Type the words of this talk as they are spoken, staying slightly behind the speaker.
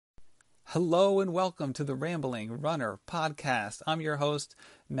Hello and welcome to the Rambling Runner podcast. I'm your host,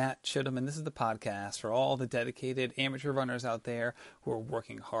 Matt Chittum, and this is the podcast for all the dedicated amateur runners out there who are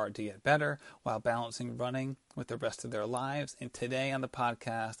working hard to get better while balancing running with the rest of their lives. And today on the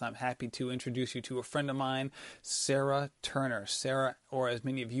podcast, I'm happy to introduce you to a friend of mine, Sara Turner. Sara, or as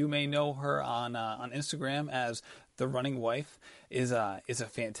many of you may know her on Instagram as the Running Wife, is a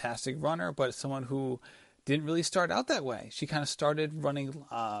fantastic runner, but someone who didn't really start out that way. She kind of started running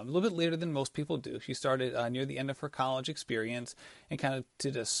a little bit later than most people do. She started near the end of her college experience and kind of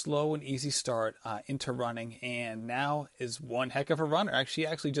did a slow and easy start into running, and now is one heck of a runner. She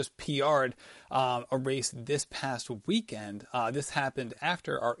actually just PR'd a race this past weekend. This happened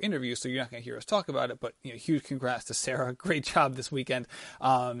after our interview, so you're not going to hear us talk about it, but huge congrats to Sara. Great job this weekend.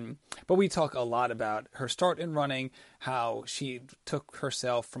 But we talk a lot about her start in running, how she took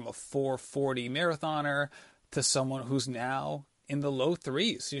herself from a 4:40 marathoner to someone who's now in the low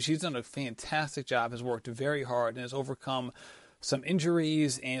threes. She's done a fantastic job, has worked very hard, and has overcome some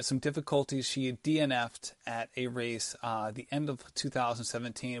injuries and some difficulties. She had DNF'd at a race the end of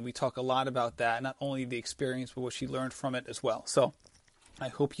 2017. We talk a lot about that, not only the experience, but what she learned from it as well. So I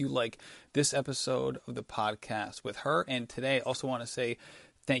hope you like this episode of the podcast with her. And today I also want to say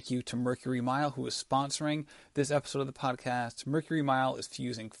thank you to Mercury Mile, who is sponsoring this episode of the podcast. Mercury Mile is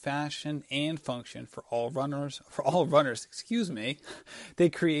fusing fashion and function for all runners. They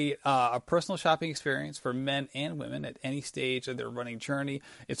create a personal shopping experience for men and women at any stage of their running journey.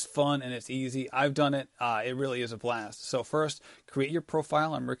 It's fun and it's easy. I've done it. It really is a blast. So first, create your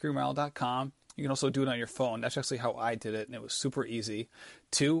profile on mercurymile.com. You can also do it on your phone. That's actually how I did it, and it was super easy.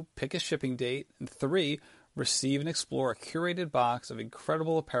 2, pick a shipping date. And 3, receive and explore a curated box of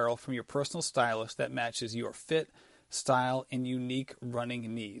incredible apparel from your personal stylist that matches your fit, style, and unique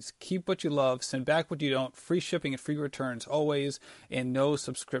running needs. Keep what you love, send back what you don't, free shipping and free returns always, and no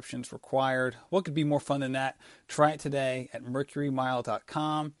subscriptions required. What could be more fun than that? Try it today at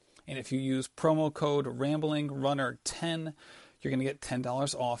mercurymile.com, and if you use promo code RamblingRunner10, you're going to get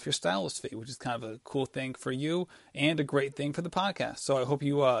 $10 off your stylist fee, which is kind of a cool thing for you and a great thing for the podcast. So I hope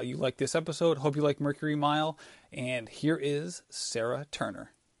you like this episode. Hope you like Mercury Mile. And here is Sara Turner.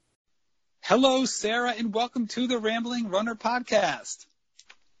 Hello, Sara, and welcome to the Rambling Runner podcast.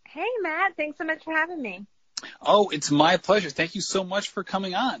 Hey, Matt. Thanks so much for having me. Oh, it's my pleasure. Thank you so much for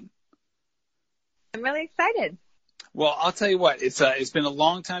coming on. I'm really excited. Well, I'll tell you what, it's been a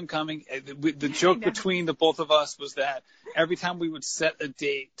long time coming. The joke between the both of us was that every time we would set a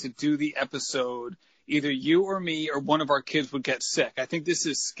date to do the episode, either you or me or one of our kids would get sick. I think this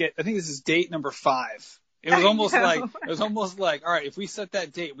is date number 5. It was almost like, all right, if we set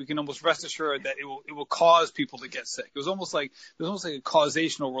that date, we can almost rest assured that it will cause people to get sick. It was almost like a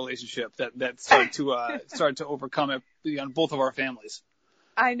causational relationship that started to overcome it on both of our families.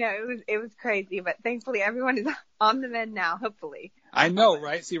 I know, it was crazy, but thankfully everyone is on the mend now, hopefully. I know,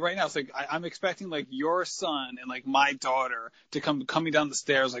 right? See, right now it's like I'm expecting like your son and like my daughter to coming down the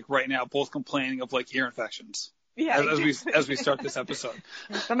stairs like right now, both complaining of like ear infections. Yeah, as we start this episode.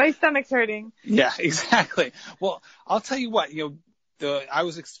 Somebody's stomach's hurting. Yeah, exactly. Well, I'll tell you what, I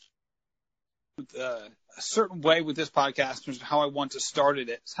was a certain way with this podcast in terms of how I want to start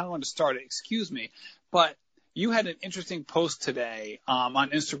it. Excuse me, but you had an interesting post today on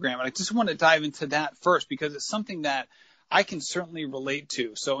Instagram, and I just want to dive into that first because it's something that I can certainly relate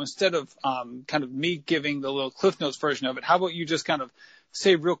to. So instead of kind of me giving the little Cliff Notes version of it, how about you just kind of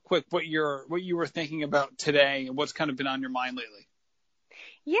say real quick what you were thinking about today and what's kind of been on your mind lately?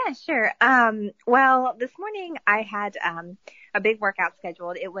 Yeah, sure. Well, this morning I had a big workout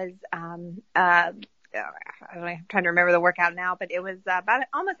scheduled. It was I'm trying to remember the workout now, but it was about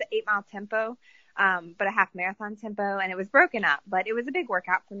almost an 8-mile tempo. But a half marathon tempo, and it was broken up, but it was a big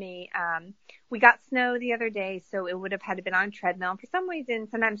workout for me. We got snow the other day, so it would have had to been on a treadmill. For some reason,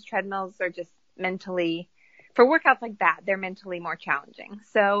 sometimes treadmills are just mentally, for workouts like that, they're mentally more challenging.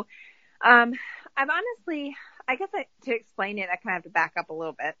 So, I've honestly, to explain it, I kind of have to back up a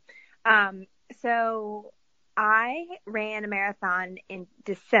little bit. So I ran a marathon in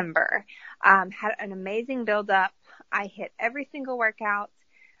December, had an amazing build up. I hit every single workout.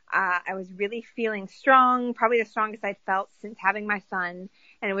 I was really feeling strong, probably the strongest I'd felt since having my son.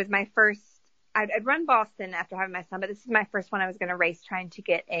 And it was my first, I'd run Boston after having my son, but this is my first one I was going to race trying to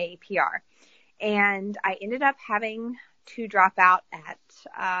get a PR. And I ended up having to drop out at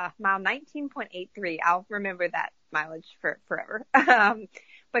mile 19.83. I'll remember that mileage for forever.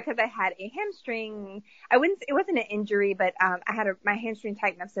 Because I had a hamstring. It wasn't an injury, but I had my hamstring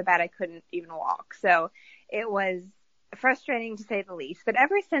tightened up so bad I couldn't even walk. So it was frustrating to say the least. But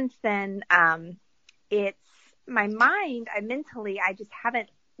ever since then, it's my mind, I just haven't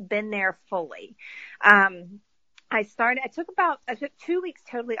been there fully. I took 2 weeks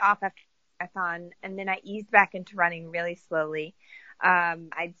totally off after the marathon, and then I eased back into running really slowly.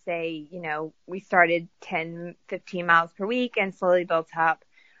 I'd say, we started 10, 15 miles per week and slowly built up.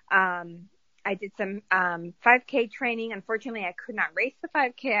 I did some 5K training. Unfortunately, I could not race the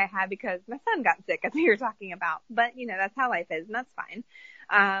 5K I had because my son got sick, as we were talking about. But, that's how life is, and that's fine.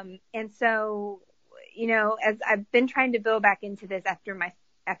 And so, as I've been trying to build back into this after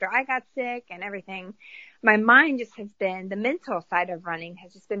I got sick and everything, my mind just has been, the mental side of running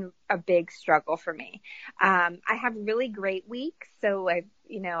has just been a big struggle for me. I have really great weeks. So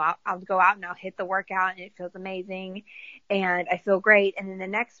I'll go out and I'll hit the workout and it feels amazing and I feel great. And then the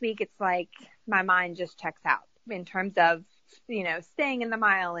next week it's like my mind just checks out in terms of, staying in the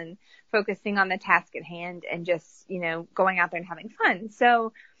mile and focusing on the task at hand and just, going out there and having fun.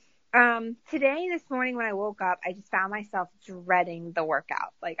 So this morning when I woke up, I just found myself dreading the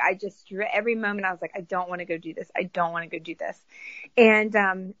workout. Like every moment I was like, I don't want to go do this. I don't want to go do this. And,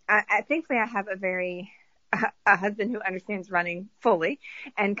 thankfully I have a husband who understands running fully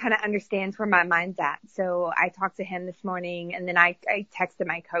and kind of understands where my mind's at. So I talked to him this morning and then I texted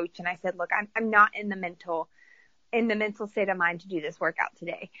my coach and I said, look, I'm not in the mental state of mind to do this workout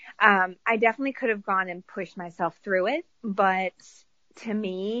today. I definitely could have gone and pushed myself through it, but to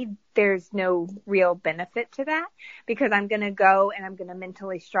me, there's no real benefit to that because I'm going to go and I'm going to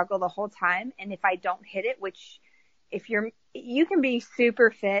mentally struggle the whole time. And if I don't hit it, which you can be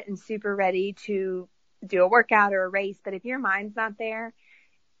super fit and super ready to do a workout or a race, but if your mind's not there,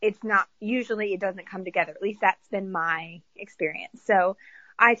 it doesn't come together. At least that's been my experience. So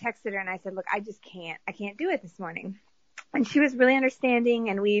I texted her and I said, look, I can't do it this morning. And she was really understanding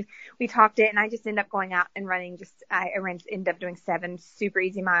and we talked it and I just ended up going out and running ended up doing 7 super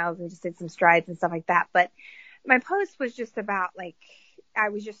easy miles and just did some strides and stuff like that. But my post was just about I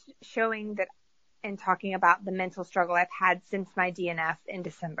was just showing that and talking about the mental struggle I've had since my DNF in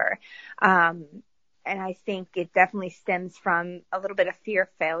December. And I think it definitely stems from a little bit of fear of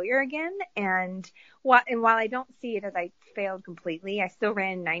failure again. And while I don't see it as I failed completely, I still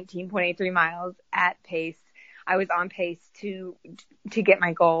ran 19.83 miles at pace. I was on pace to get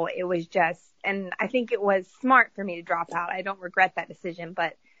my goal. It was just, and I think it was smart for me to drop out. I don't regret that decision,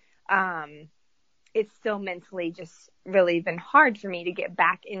 but, it's still mentally just really been hard for me to get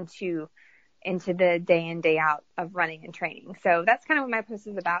back into the day in, day out of running and training. So that's kind of what my post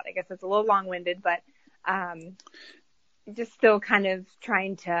is about. I guess it's a little long-winded, but, just still kind of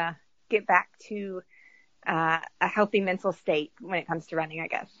trying to get back to, a healthy mental state when it comes to running, I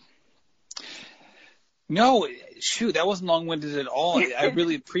guess. No, shoot, that wasn't long-winded at all. I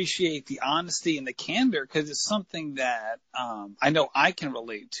really appreciate the honesty and the candor because it's something that I know I can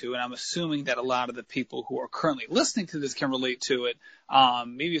relate to, and I'm assuming that a lot of the people who are currently listening to this can relate to it.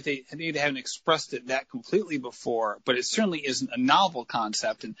 Maybe if they haven't expressed it that completely before, but it certainly isn't a novel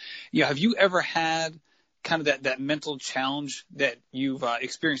concept. And have you ever had kind of that mental challenge that you've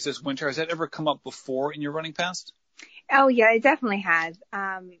experienced this winter? Has that ever come up before in your running past? Oh yeah, it definitely has.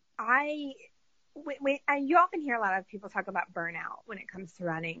 You often hear a lot of people talk about burnout when it comes to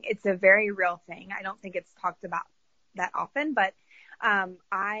running. It's a very real thing. I don't think it's talked about that often, but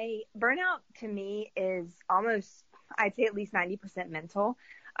burnout to me is almost, I'd say at least 90% mental.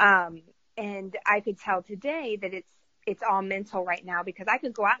 And I could tell today that it's all mental right now because I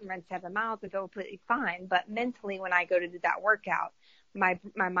could go out and run 7 miles and feel completely fine, but mentally when I go to do that workout, my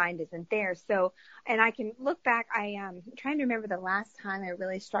mind isn't there. So, and I can look back, I am trying to remember the last time I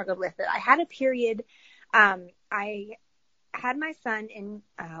really struggled with it. I had a period, I had my son in,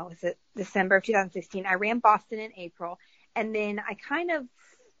 was it December of 2016? I ran Boston in April and then I kind of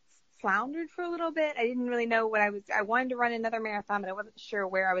floundered for a little bit. I didn't really know I wanted to run another marathon, but I wasn't sure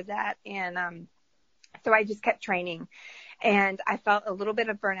where I was at. And, so I just kept training and I felt a little bit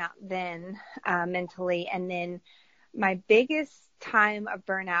of burnout then, mentally. And then my biggest time of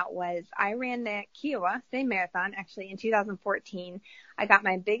burnout was I ran the Kiowa, same marathon, actually in 2014. I got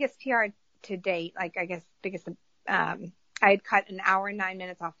my biggest PR to date, I had cut an hour and 9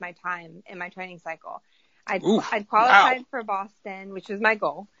 minutes off my time in my training cycle. I'd qualified for Boston, which was my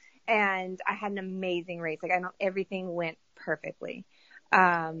goal. And I had an amazing race. Everything went perfectly.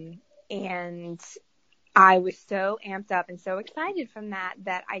 And I was so amped up and so excited from that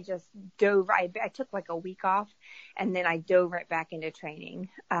I just dove I took a week off and then I dove right back into training.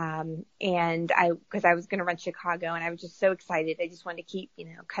 Cause I was going to run Chicago and I was just so excited. I just wanted to keep,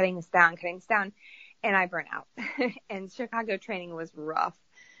 cutting this down and I burnt out and Chicago training was rough.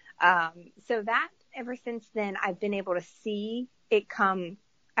 So that ever since then I've been able to see it come.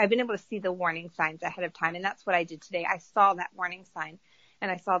 I've been able to see the warning signs ahead of time. And that's what I did today. I saw that warning sign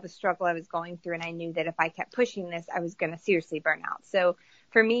and I saw the struggle I was going through, and I knew that if I kept pushing this, I was going to seriously burn out. So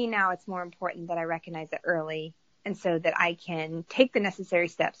for me now, it's more important that I recognize it early, and so that I can take the necessary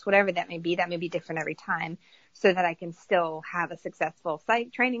steps, whatever that may be different every time, so that I can still have a successful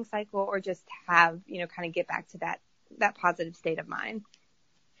training cycle, or just have, kind of get back to that positive state of mind.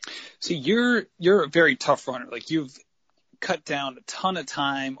 So you're a very tough runner. Like, you've cut down a ton of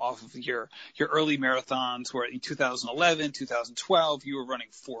time off of your early marathons, where in 2011, 2012, you were running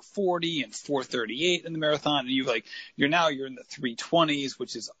 440 and 438 in the marathon, and you're in the 320s,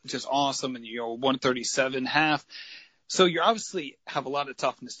 which is just awesome, and 137 half. So you obviously have a lot of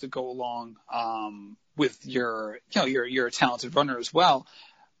toughness to go along with you're a talented runner as well.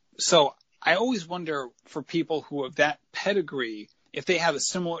 So I always wonder, for people who have that pedigree, if they have a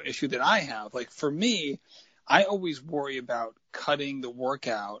similar issue that I have. Like, for me, I always worry about cutting the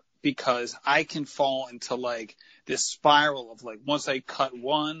workout, because I can fall into like this spiral of like, once I cut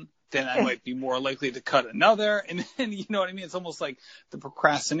one, then I might be more likely to cut another. And then, you know what I mean? It's almost like the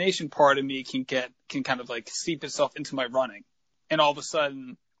procrastination part of me can kind of like seep itself into my running. And all of a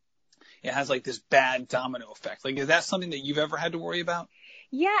sudden it has like this bad domino effect. Like, is that something that you've ever had to worry about?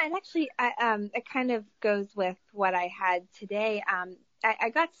 Yeah. And actually, it kind of goes with what I had today. I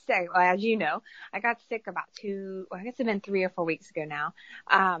got sick, well, as you know, I got sick about I guess it's been 3 or 4 weeks ago now.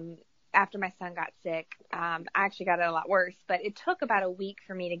 After my son got sick, I actually got it a lot worse, but it took about a week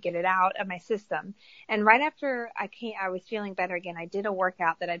for me to get it out of my system. And right after I was feeling better again, I did a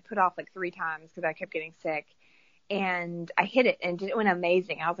workout that I'd put off like 3 times because I kept getting sick. And I hit it, and it went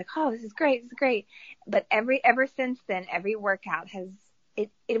amazing. I was like, oh, this is great. But ever since then, every workout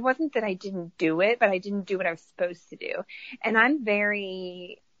it wasn't that I didn't do it, but I didn't do what I was supposed to do. And I'm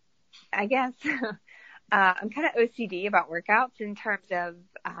very, I guess, I'm kind of OCD about workouts in terms of,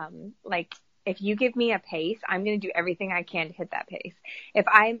 like, if you give me a pace, I'm going to do everything I can to hit that pace. If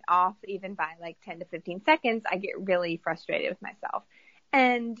I'm off even by like 10 to 15 seconds, I get really frustrated with myself.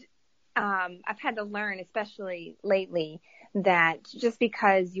 And, I've had to learn, especially lately, that just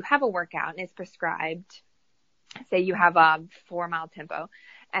because you have a workout and it's prescribed, say you have a 4-mile tempo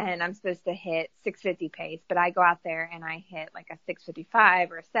and I'm supposed to hit 650 pace, but I go out there and I hit like a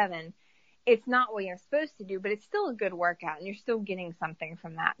 655 or a 7. It's not what you're supposed to do, but it's still a good workout and you're still getting something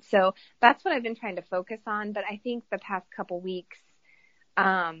from that. So that's what I've been trying to focus on. But I think the past couple weeks,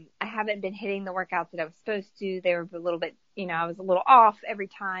 I haven't been hitting the workouts that I was supposed to. They were a little bit, I was a little off every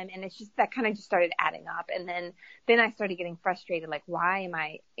time, and it's just that kind of just started adding up. And then I started getting frustrated. Like, why am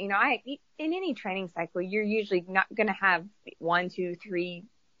I, in any training cycle, you're usually not going to have 1, 2, 3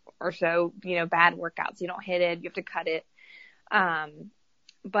 or so, bad workouts. You don't hit it. You have to cut it.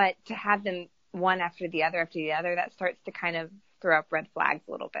 But to have them one after the other, that starts to kind of throw up red flags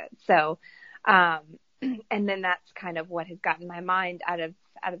a little bit. So, and then that's kind of what has gotten my mind out of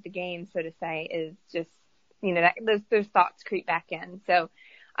the game, so to say, is just, that those thoughts creep back in. So,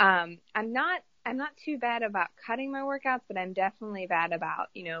 I'm not too bad about cutting my workouts, but I'm definitely bad about,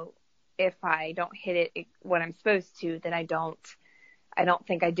 if I don't hit it what I'm supposed to, then I don't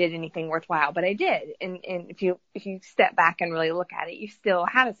think I did anything worthwhile, but I did. And if you step back and really look at it, you still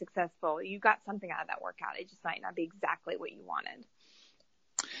had you got something out of that workout. It just might not be exactly what you wanted.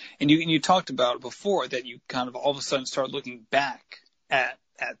 And you talked about before that you kind of all of a sudden started looking back at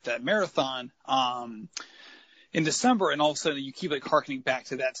that marathon in December, and all of a sudden you keep like harkening back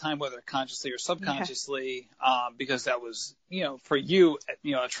to that time, whether consciously or subconsciously, because that was, for you,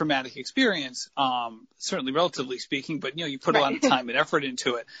 a traumatic experience, certainly relatively speaking, but you put a lot of time and effort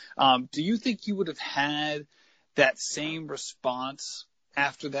into it. Do you think you would have had that same response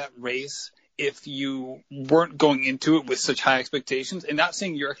after that race if you weren't going into it with such high expectations? And not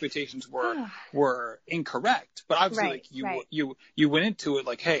saying your expectations were incorrect, but obviously you went into it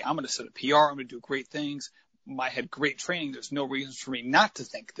like, hey, I'm going to set a PR, I'm going to do great things. I had great training. There's no reason for me not to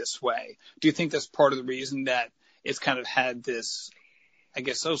think this way. Do you think that's part of the reason that it's kind of had this, I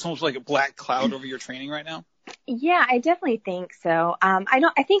guess, it's almost like a black cloud over your training right now? Yeah, I definitely think so.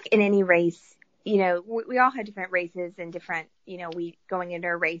 I think in any race, we all have different races and different, we going into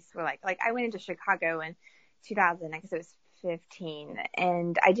a race, we're like I went into Chicago in 2000, I guess it was 15,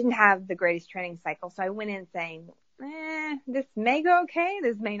 and I didn't have the greatest training cycle. So I went in saying, this may go okay.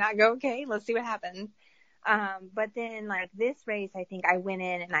 This may not go okay. Let's see what happens. But then like this race, I think I went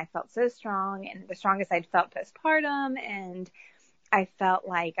in and I felt so strong, and the strongest I'd felt postpartum. And I felt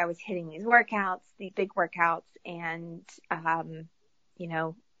like I was hitting these big workouts, and,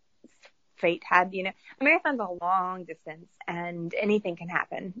 fate had, a marathon's a long distance and anything can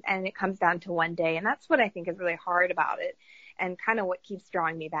happen, and it comes down to one day. And that's what I think is really hard about it. and kind of what keeps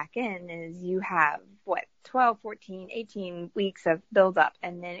drawing me back in is you have 12, 14, 18 weeks of build up,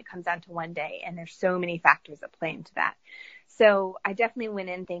 and then it comes down to one day, and there's so many factors that play into that. So I definitely went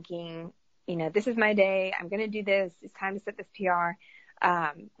in thinking, this is my day. I'm going to do this. It's time to set this PR,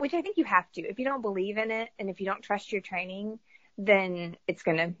 which I think you have to. If you don't believe in it and if you don't trust your training, then it's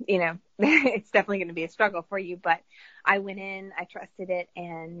going to, it's definitely going to be a struggle for you. But I went in, I trusted it,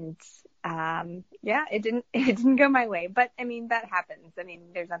 and it didn't go my way. But I mean, that happens. I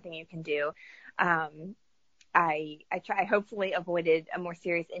mean, there's nothing you can do. I hopefully avoided a more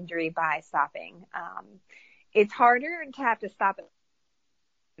serious injury by stopping. It's harder to have to stop at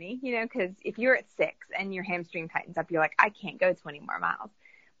because if you're at 6 and your hamstring tightens up, you're like, I can't go 20 more miles.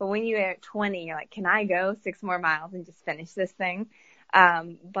 But when you're at 20, you're like, can I go 6 more miles and just finish this thing?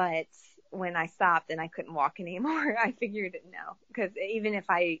 But when I stopped and I couldn't walk anymore, I figured no, because even if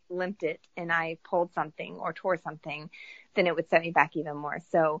I limped it and I pulled something or tore something, then it would set me back even more.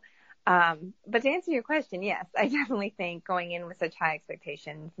 So, but to answer your question, yes, I definitely think going in with such high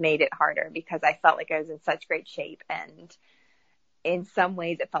expectations made it harder because I felt like I was in such great shape, and in some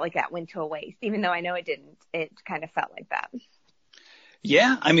ways it felt like that went to a waste, even though I know it didn't. It kind of felt like that.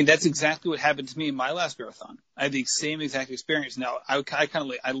 Yeah, I mean, that's exactly what happened to me in my last marathon. I had the same exact experience. Now, I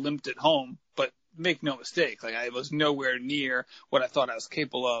limped at home, but make no mistake, like I was nowhere near what I thought I was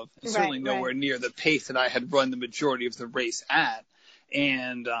capable of, and certainly nowhere near the pace that I had run the majority of the race at.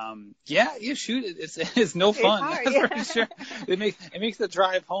 And shoot, it's no fun. Hard, that's for sure. It makes the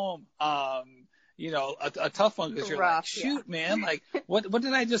drive home a tough one because you're like, shoot, man, like what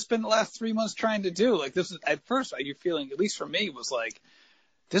did I just spend the last 3 months trying to do? Like this is at first you're feeling, at least for me, was like,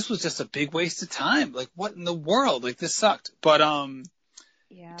 this was just a big waste of time. Like what in the world? Like this sucked. But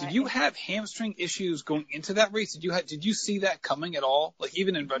did you have hamstring issues going into that race? Did you see that coming at all? Like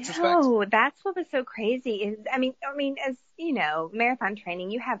even in retrospect? No, that's what was so crazy is, I mean, as you know, marathon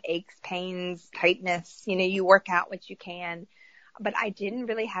training, you have aches, pains, tightness, you work out what you can. But I didn't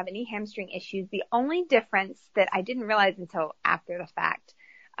really have any hamstring issues. The only difference that I didn't realize until after the fact,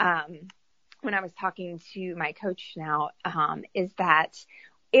 when I was talking to my coach now, is that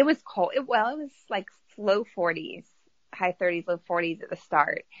it was cold. It was like low 40s, high 30s, low 40s at the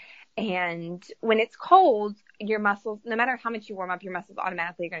start. And when it's cold, your muscles, no matter how much you warm up, your muscles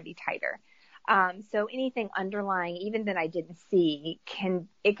automatically are going to be tighter. So anything underlying, even that I didn't see, can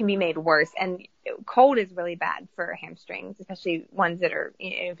be made worse. And cold is really bad for hamstrings, especially ones that are,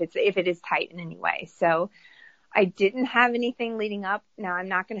 if it is tight in any way. So I didn't have anything leading up. Now I'm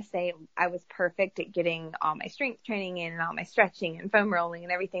not going to say I was perfect at getting all my strength training in and all my stretching and foam rolling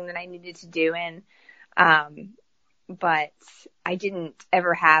and everything that I needed to do in. But I didn't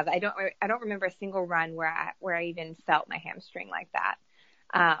ever have, I don't remember a single run where I even felt my hamstring like that.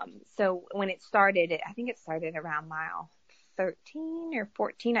 So when it started, I think it started around mile 13 or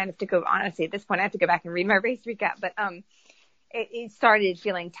 14. I have to go, honestly, at this point, I have to go back and read my race recap, but, it started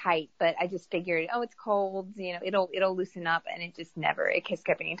feeling tight, but I just figured, it's cold, it'll loosen up, and it just it just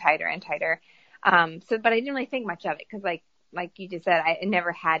kept getting tighter and tighter. But I didn't really think much of it because like you just said, I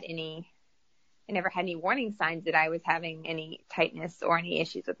never had any warning signs that I was having any tightness or any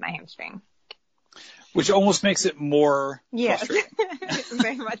issues with my hamstring. Which almost makes it more frustrating.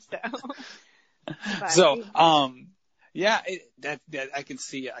 Very much so. But, so, that I can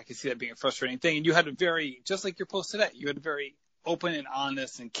see that being a frustrating thing. And you had just like your post today, you had a very open and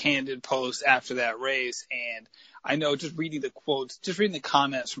honest and candid post after that race. And I know just reading the quotes, just reading the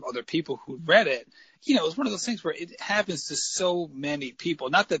comments from other people who read it, it's one of those things where it happens to so many people.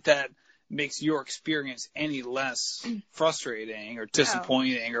 Not that makes your experience any less frustrating or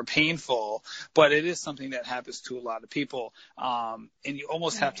disappointing or painful, but it is something that happens to a lot of people. And you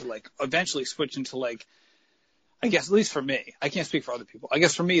almost have to eventually switch into I guess at least for me, I can't speak for other people. I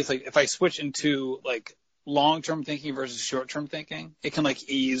guess for me, it's if I switch into long-term thinking versus short-term thinking, it can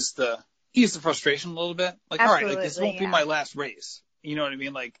ease the frustration a little bit. All right, this won't be my last race. You know what I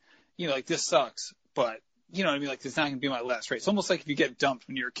mean? This sucks, but you know what I mean? It's not going to be my last race. It's almost like if you get dumped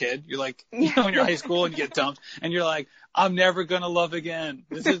when you're a kid, you're when you're in high school and you get dumped and you're like, I'm never going to love again.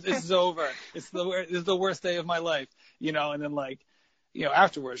 This is over. This is the worst day of my life, and then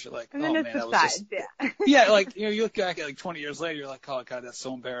afterwards you're like, oh man, that was just, you look back at 20 years later, you're like, oh God, that's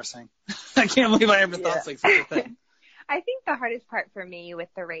so embarrassing. I can't believe I ever thought such a thing. I think the hardest part for me with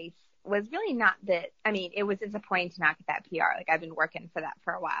the race was really not that, it was disappointing to not get that PR. I've been working for that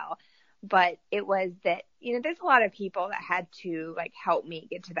for a while. But it was that, there's a lot of people that had to help me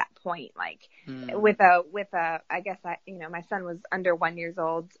get to that point. I guess my son was under 1 year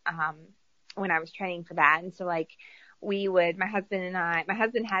old, when I was training for that. And so my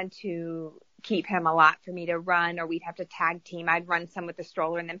husband had to keep him a lot for me to run, or we'd have to tag team. I'd run some with the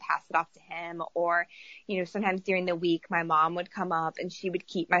stroller and then pass it off to him. Or, sometimes during the week, my mom would come up and she would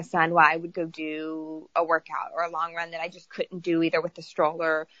keep my son while I would go do a workout or a long run that I just couldn't do either with the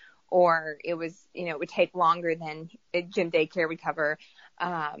stroller, or it was, it would take longer than gym daycare would cover.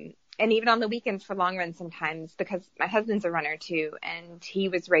 And even on the weekends for long runs sometimes, because my husband's a runner too, and he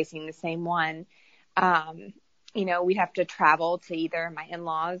was racing the same one. We'd have to travel to either my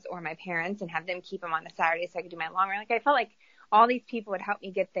in-laws or my parents and have them keep him on a Saturday so I could do my long run. Like, I felt like all these people would help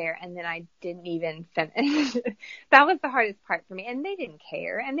me get there, and then I didn't even finish. That was the hardest part for me. And they didn't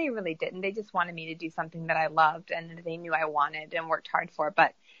care, and they really didn't. They just wanted me to do something that I loved and that they knew I wanted and worked hard for.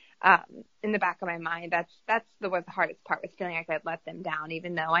 But in the back of my mind, was the hardest part, was feeling like I'd let them down,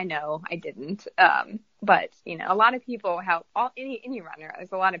 even though I know I didn't. But a lot of people help. Any runner,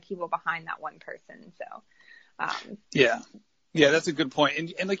 there's a lot of people behind that one person. So. Yeah, that's a good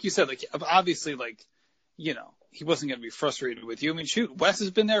point. And like you said, like, obviously, like, he wasn't going to be frustrated with you. I mean, shoot, Wes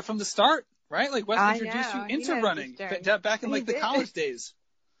has been there from the start, right? Like, Wes introduced you into running back in like the college days.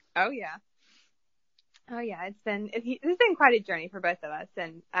 Oh yeah. It's been quite a journey for both of us.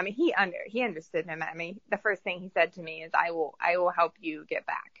 And I mean, he understood him. I mean, the first thing he said to me is, I will help you get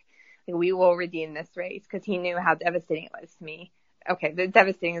back. Like, we will redeem this race, because he knew how devastating it was to me. Okay, the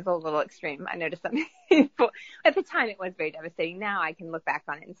devastating is a little extreme. I noticed some people at the time it was very devastating. Now I can look back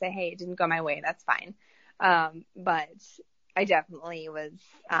on it and say, hey, it didn't go my way. That's fine. But I definitely was,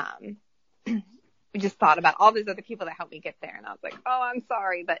 just thought about all those other people that helped me get there. And I was like, oh, I'm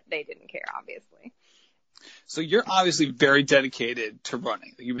sorry, but they didn't care, obviously. So you're obviously very dedicated to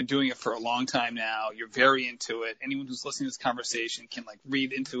running. You've been doing it for a long time now. You're very into it. Anyone who's listening to this conversation can like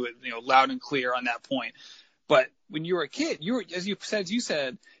read into it, loud and clear on that point. But when you were a kid, as you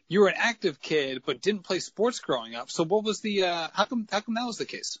said, you were an active kid, but didn't play sports growing up. So what was how come that was the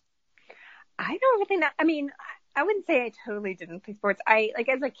case? I don't really know. I mean, I wouldn't say I totally didn't play sports.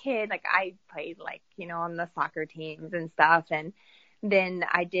 As a kid, I played on the soccer teams and stuff. And then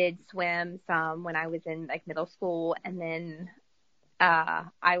I did swim some when I was in middle school. And then,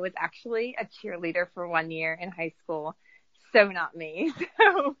 I was actually a cheerleader for 1 year in high school. So not me.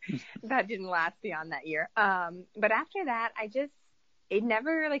 So that didn't last beyond that year. But after that, it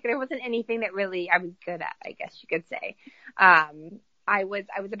never, there wasn't anything that really I was good at, I guess you could say. I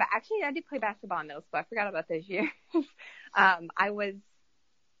did play basketball in middle school. I forgot about those years. I was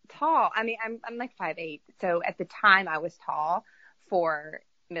tall. I mean, I'm like 5'8". So at the time I was tall for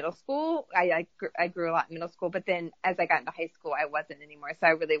middle school. I grew a lot in middle school, but then as I got into high school, I wasn't anymore. So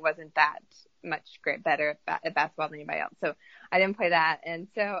I really wasn't that much better at basketball than anybody else. So I didn't play that. And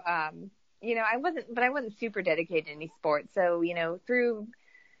so, I wasn't super dedicated to any sport. So, through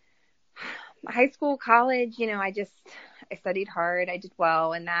high school, college, I studied hard. I did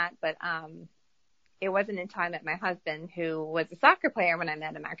well in that, but, it wasn't until I met my husband, who was a soccer player when I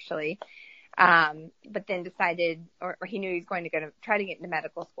met him, actually. But then decided, or he knew he was going to try to get into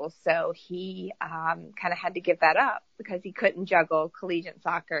medical school. So he, kind of had to give that up, because he couldn't juggle collegiate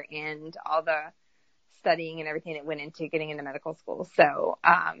soccer and all the studying and everything that went into getting into medical school. So,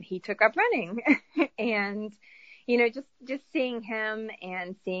 he took up running and, just seeing him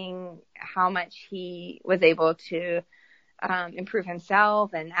and seeing how much he was able to, improve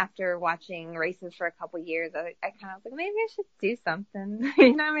himself. And after watching races for a couple of years, I kind of was like, maybe I should do something,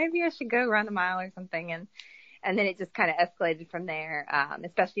 maybe I should go run a mile or something. And then it just kind of escalated from there.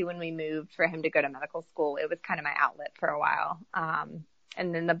 Especially when we moved for him to go to medical school, it was kind of my outlet for a while.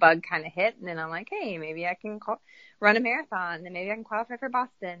 And then the bug kind of hit, and then I'm like, hey, maybe I can run a marathon, and maybe I can qualify for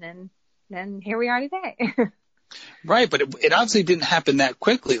Boston. And then here we are today. Right, but it obviously didn't happen that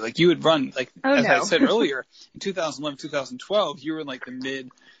quickly. Like, you would run, I said earlier, in 2011, 2012, you were in the mid,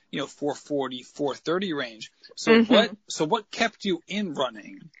 440, 430 range. So what kept you in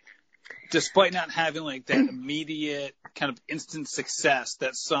running, despite not having that immediate kind of instant success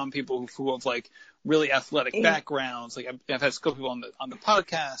that some people who have really athletic backgrounds, I've had a couple people on the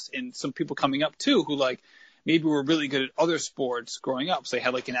podcast, and some people coming up too who maybe were really good at other sports growing up. So they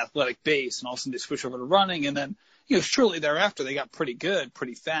had an athletic base, and all of a sudden they switched over to running, and then, shortly thereafter they got pretty good,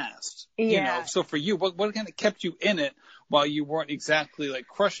 pretty fast. Yeah. So for you, what kind of kept you in it while you weren't exactly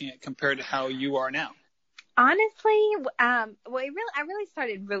crushing it compared to how you are now? Honestly, I really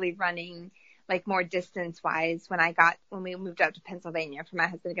started really running more distance wise when we moved out to Pennsylvania for my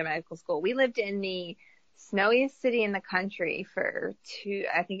husband to go to medical school. We lived in the snowiest city in the country for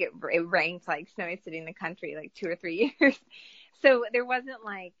I think it ranked snowiest city in the country 2 or 3 years. So there wasn't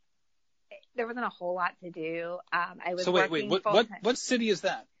a whole lot to do. I was So wait, what city is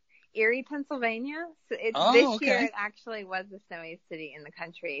that? Erie, Pennsylvania. So Oh, this year okay. it actually was the snowiest city in the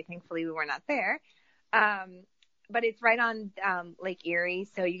country. Thankfully, we were not there. But it's right on Lake Erie,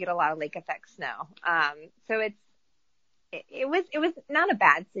 so you get a lot of lake effect snow. So it was not a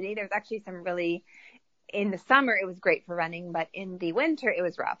bad city. There's actually some really, in the summer it was great for running, but in the winter it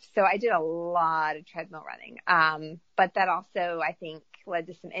was rough. So I did a lot of treadmill running. But that also I think led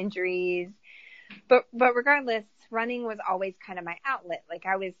to some injuries. But regardless, running was always kind of my outlet. Like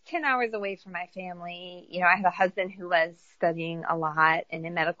I was 10 hours away from my family. You know, I had a husband who was studying a lot and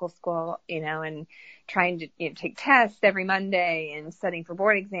in medical school, you know, and trying to, you know, take tests every Monday and studying for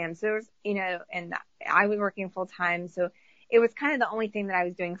board exams. So there was, you know, and I was working full time. So it was kind of the only thing that I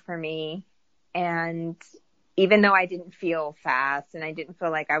was doing for me. And even though I didn't feel fast and I didn't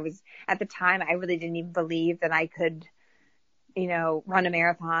feel like I was at the time, I really didn't even believe that I could, you know, run a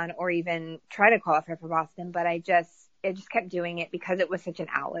marathon or even try to qualify for Boston, but I just kept doing it because it was such an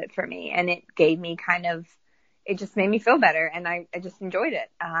outlet for me, and it gave me it just made me feel better, and I just enjoyed it.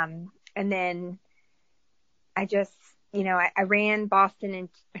 And then I just, you know, I ran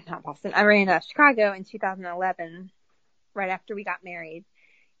I ran Chicago in 2011, right after we got married.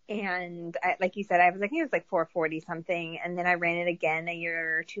 And like you said, I think it was like 440 something. And then I ran it again a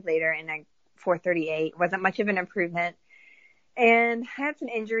year or two later, and 438 wasn't much of an improvement. And I had some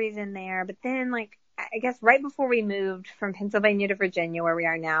injuries in there, but then like, I guess right before we moved from Pennsylvania to Virginia, where we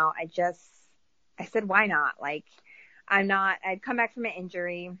are now, I said, why not? Like, I'd come back from an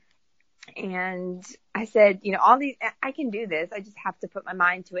injury, and I said, you know, I can do this. I just have to put my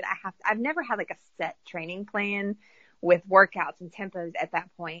mind to it. I've never had like a set training plan with workouts and tempos at that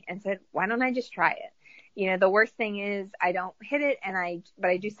point, and said, why don't I just try it? You know, the worst thing is I don't hit it, but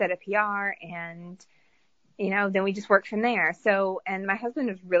I do set a PR, and you know, then we just worked from there. So, and my husband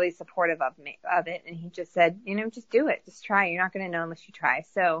was really supportive of it. And he just said, you know, just do it. Just try. You're not going to know unless you try.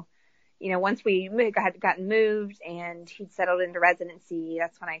 So, you know, once we had gotten moved and he'd settled into residency,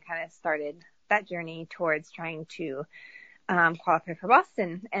 that's when I kind of started that journey towards trying to qualify for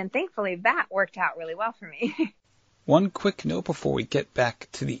Boston. And thankfully that worked out really well for me. One quick note before we get back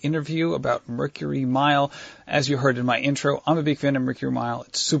to the interview about Mercury Mile. As you heard in my intro, I'm a big fan of Mercury Mile.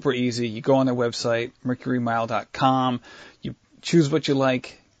 It's super easy. You go on their website, mercurymile.com. You choose what you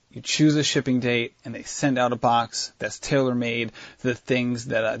like. You choose a shipping date, and they send out a box that's tailor-made for the things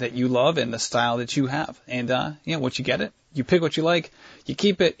that you love and the style that you have. And, you know, once you get it, you pick what you like, you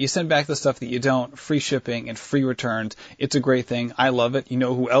keep it, you send back the stuff that you don't, free shipping and free returns. It's a great thing. I love it. You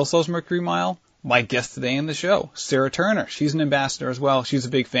know who else loves Mercury Mile? My guest today in the show, Sara Turner. She's an ambassador as well. She's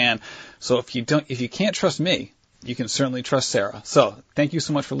a big fan. So if you can't trust me, you can certainly trust Sara. So thank you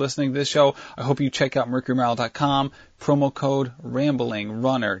so much for listening to this show. I hope you check out mercurymile.com, promo code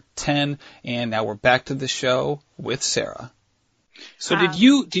RAMBLINGRUNNER10. And now we're back to the show with Sara. So did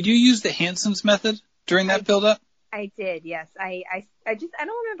you use the Hanson's method during that build-up? I did, yes. I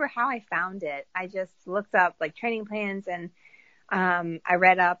don't remember how I found it. I just looked up like training plans, and I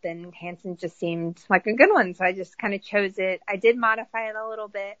read up, and Hanson just seemed like a good one. So I just kind of chose it. I did modify it a little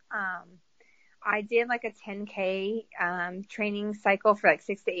bit. I did like a 10K, training cycle for like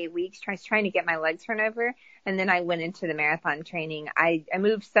 6 to 8 weeks, trying to get my legs turned over. And then I went into the marathon training. I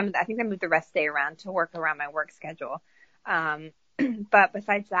moved I think I moved the rest day around to work around my work schedule. But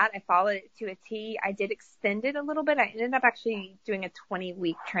besides that, I followed it to a T. I did extend it a little bit. I ended up actually doing a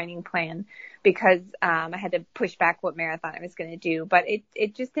 20-week training plan because I had to push back what marathon I was going to do. But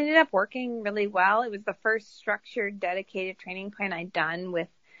it just ended up working really well. It was the first structured, dedicated training plan I'd done with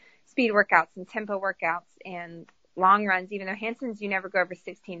speed workouts and tempo workouts and long runs, even though Hanson's, you never go over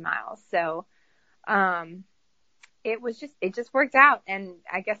 16 miles. So it just worked out. And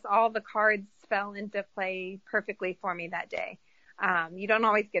I guess all the cards fell into play perfectly for me that day. You don't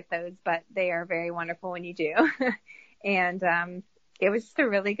always get those, but they are very wonderful when you do. And it was just a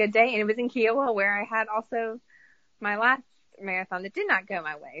really good day. And it was in Kiowa, where I had also my last marathon that did not go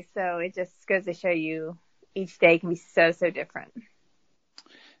my way. So it just goes to show you each day can be so, so different.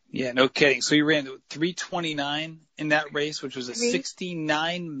 Yeah, no kidding. So you ran 3:29 in that race, which was a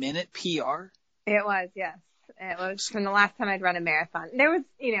 69-minute PR? It was, yes. It was from the last time I'd run a marathon. There was,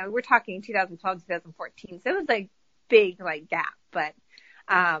 you know, we're talking 2012, 2014. So it was a big, like, gap. But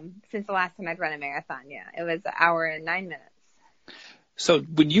since the last time I'd run a marathon, yeah, it was an hour and 9 minutes. So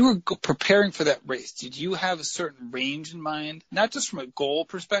when you were preparing for that race, did you have a certain range in mind? Not just from a goal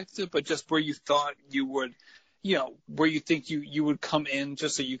perspective, but just where you thought you would, you know, where you think you would come in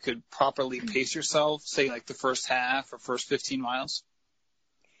just so you could properly pace yourself, say like the first half or first 15 miles?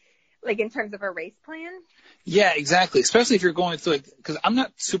 Like in terms of a race plan? Yeah, exactly. Especially if you're going through, like, because I'm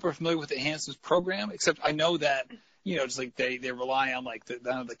not super familiar with the Hanson's program, except I know that just like they rely on like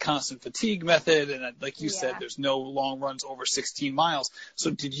the constant fatigue method. And like you said, Yeah. there's no long runs over 16 miles. So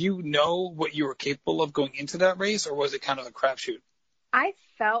did you know what you were capable of going into that race, or was it kind of a crapshoot? I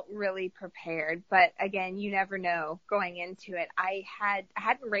felt really prepared, but again, you never know going into it. I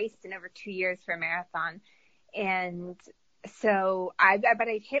hadn't raced in over 2 years for a marathon, and so but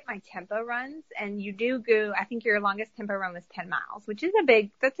I hit my tempo runs, and you do go. I think your longest tempo run was 10 miles, which is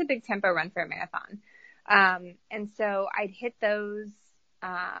that's a big tempo run for a marathon. And so I'd hit those.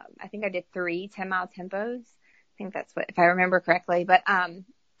 I think I did 3 10-mile tempos. I think that's what, if I remember correctly. But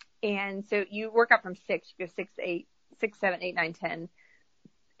and so you work up from 6, you go 6, 8, 6, 7, 8, 9, 10.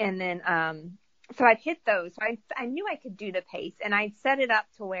 And then, so I'd hit those. So I knew I could do the pace, and I'd set it up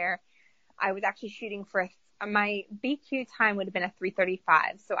to where I was actually shooting for my BQ time would have been a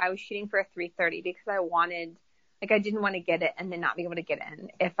 3:35. So I was shooting for a 3:30 because I didn't want to get it and then not be able to get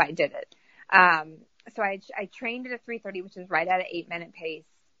in if I did it. So I trained at a 3:30, which is right at an 8-minute pace.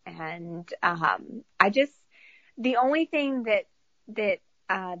 And, the only thing that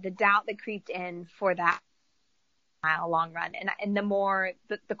the doubt that creeped in for that mile long run. And the more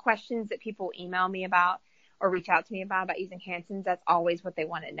the questions that people email me about or reach out to me about using Hanson's, that's always what they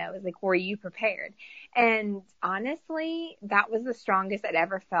want to know is like, were you prepared? And honestly, that was the strongest I'd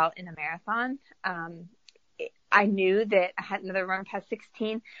ever felt in a marathon. I knew that I had another run past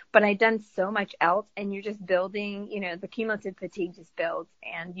 16, but I'd done so much else, and you're just building, the cumulative fatigue just builds,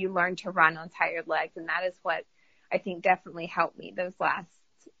 and you learn to run on tired legs. And that is what I think definitely helped me those last,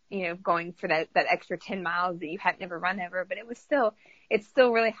 going for that extra 10 miles that you had never run ever, but it's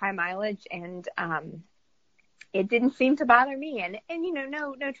still really high mileage, and it didn't seem to bother me. And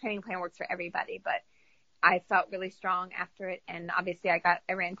no training plan works for everybody, but I felt really strong after it. And obviously I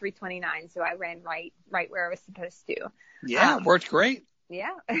ran 3:29, so I ran right where I was supposed to. Yeah, it worked great.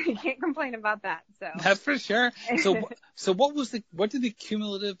 Yeah, you can't complain about that. So that's for sure. So what did the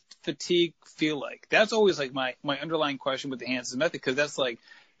cumulative fatigue feel like? That's always like my underlying question with the Hanson's method, because that's like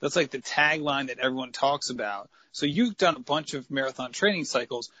the tagline that everyone talks about. So you've done a bunch of marathon training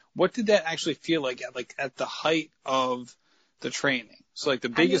cycles. What did that actually feel like at the height of the training? So like the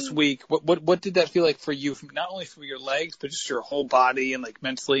biggest week, what did that feel like for you, not only for your legs, but just your whole body and like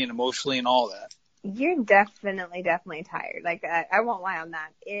mentally and emotionally and all that? You're definitely tired. Like, I won't lie on that.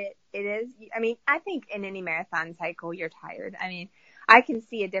 It is. I mean, I think in any marathon cycle, you're tired. I mean, I can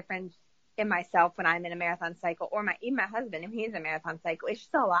see a difference in myself when I'm in a marathon cycle, or even my husband, if he's in a marathon cycle. It's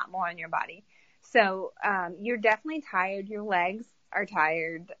just a lot more on your body. So, you're definitely tired. Your legs are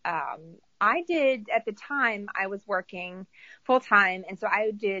tired. I did, at the time, I was working full time. And so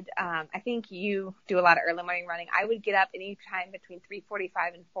I did, I think you do a lot of early morning running. I would get up any time between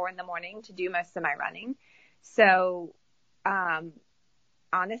 3:45 and 4 in the morning to do most of my running. So,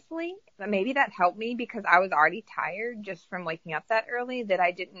 honestly, maybe that helped me because I was already tired just from waking up that early, that I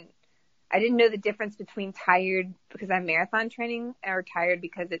didn't know the difference between tired because I'm marathon training or tired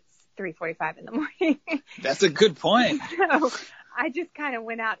because it's 3:45 in the morning. That's a good point. So I just kind of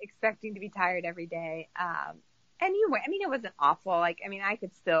went out expecting to be tired every day. And it wasn't awful. Like, I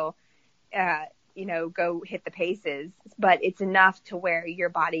could still, go hit the paces, but it's enough to where your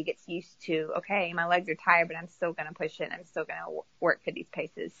body gets used to, okay, my legs are tired, but I'm still going to push it. I'm still going to work for these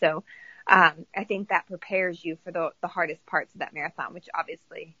paces. So, I think that prepares you for the hardest parts of that marathon, which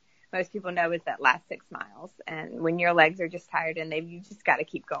obviously most people know is that last 6 miles. And when your legs are just tired and you just got to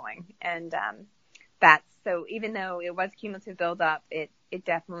keep going. And, so even though it was cumulative buildup, it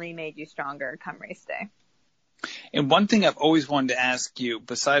definitely made you stronger come race day. And one thing I've always wanted to ask you,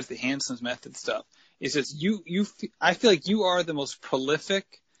 besides the Hanson's method stuff, is that I feel like you are the most prolific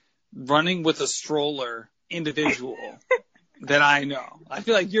running with a stroller individual that I know. I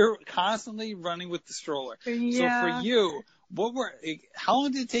feel like you're constantly running with the stroller. Yeah. So for you, how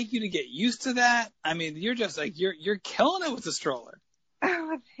long did it take you to get used to that? I mean, you're just like, you're killing it with the stroller.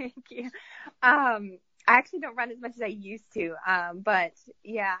 Oh, thank you. I actually don't run as much as I used to. But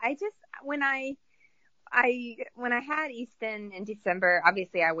yeah, when I had Easton in December,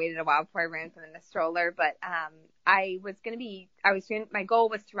 obviously I waited a while before I ran from the stroller, but, my goal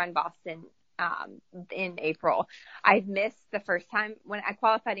was to run Boston, in April. I missed the first time when I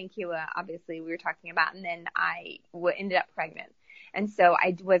qualified in Kiowa, obviously we were talking about, and then I ended up pregnant. And so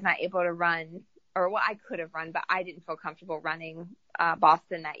I was not able to run, I could have run, but I didn't feel comfortable running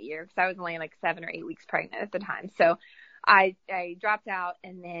Boston that year because I was only like 7 or 8 weeks pregnant at the time. So I dropped out,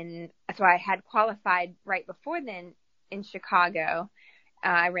 and then so I had qualified right before then in Chicago.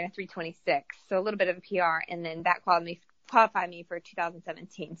 I ran a 3:26, so a little bit of a PR, and then that qualified me for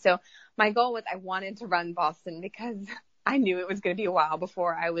 2017. So my goal was I wanted to run Boston because I knew it was going to be a while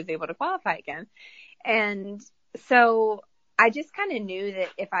before I was able to qualify again. And So I just kind of knew that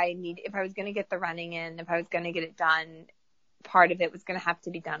if I was going to get the running in, if I was going to get it done, part of it was going to have to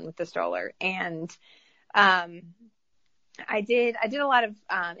be done with the stroller. And, I did a lot of,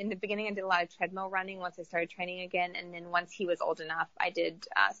 in the beginning, I did a lot of treadmill running once I started training again. And then once he was old enough, I did,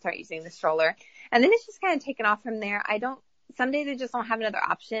 start using the stroller. And then it's just kind of taken off from there. Some days I just don't have another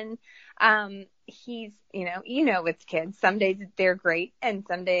option. He's, with kids, some days they're great and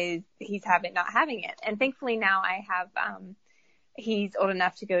some days he's not having it. And thankfully now I have, he's old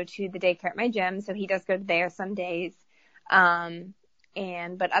enough to go to the daycare at my gym. So he does go there some days.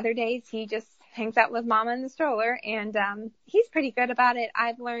 But other days he just hangs out with mama in the stroller and, he's pretty good about it.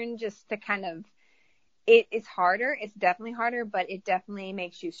 I've learned just to kind of, it's harder. It's definitely harder, but it definitely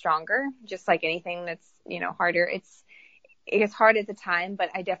makes you stronger. Just like anything that's, harder. It's hard at the time, but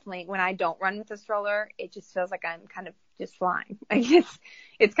I definitely, when I don't run with the stroller, it just feels like I'm kind of just flying. Like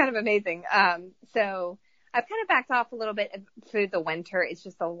it's kind of amazing. So I've kind of backed off a little bit through the winter. It's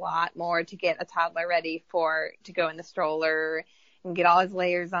just a lot more to get a toddler ready to go in the stroller and get all his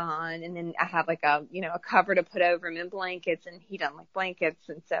layers on. And then I have like a cover to put over him and blankets, and he doesn't like blankets.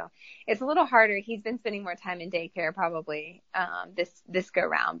 And so it's a little harder. He's been spending more time in daycare probably, this go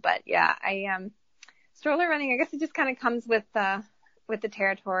round. But yeah, stroller running, I guess it just kind of comes with the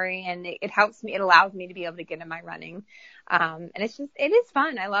territory, and it helps me. It allows me to be able to get in my running. And it is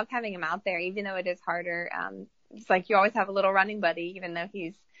fun. I love having him out there, even though it is harder. It's like you always have a little running buddy, even though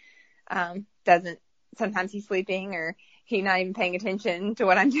he's, sometimes he's sleeping or he's not even paying attention to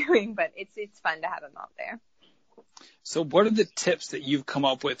what I'm doing, but it's fun to have him out there. So what are the tips that you've come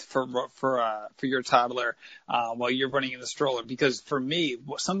up with for your toddler while you're running in the stroller? Because for me,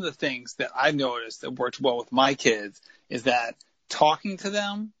 some of the things that I've noticed that worked well with my kids is that talking to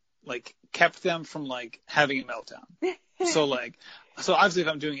them kept them from having a meltdown. So obviously if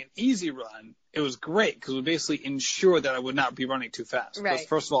I'm doing an easy run, it was great because it would basically ensure that I would not be running too fast. Right. Because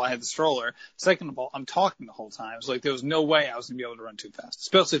first of all, I had the stroller. Second of all, I'm talking the whole time. So there was no way I was going to be able to run too fast,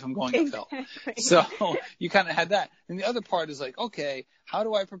 especially if I'm going uphill. Exactly. So you kind of had that. And the other part is okay, how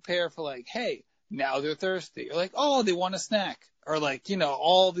do I prepare for hey, now they're thirsty, or oh, they want a snack, or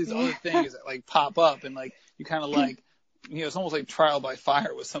all these other things that pop up, and you kind of it's almost like trial by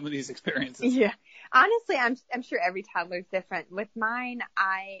fire with some of these experiences. Yeah. Honestly, I'm sure every toddler's different. With mine,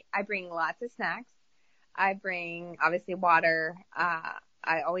 I bring lots of snacks. I bring obviously water.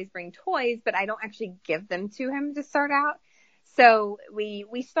 I always bring toys, but I don't actually give them to him to start out. So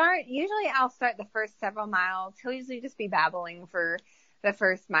we start, usually I'll start the first several miles. He'll usually just be babbling for the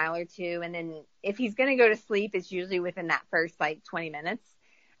first mile or two. And then if he's going to go to sleep, it's usually within that first 20 minutes.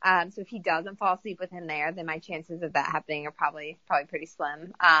 So if he doesn't fall asleep within there, then my chances of that happening are probably pretty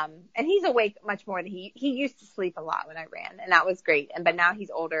slim. And he's awake much more than he used to sleep a lot when I ran, and that was great. But now he's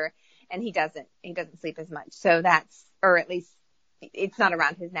older and he doesn't sleep as much. So or at least it's not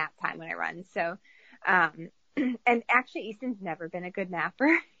around his nap time when I run. So, and actually Easton's never been a good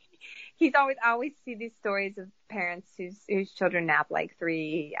napper. I always see these stories of parents whose children nap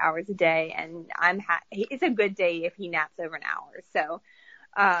 3 hours a day, and it's a good day if he naps over an hour. So,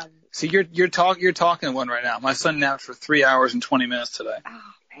 so you're talking one right now. My son napped for 3 hours and 20 minutes today.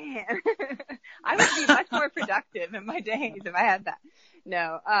 Oh man, I would be much more productive in my days if I had that.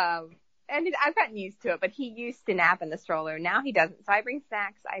 No, and I've gotten used to it, but he used to nap in the stroller. Now he doesn't. So I bring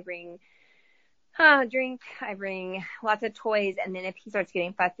snacks, I bring drink, I bring lots of toys, and then if he starts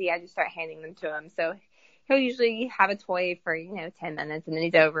getting fussy, I just start handing them to him. So he'll usually have a toy for 10 minutes, and then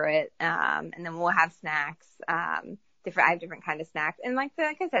he's over it. And then we'll have snacks. I have different kind of snacks. And like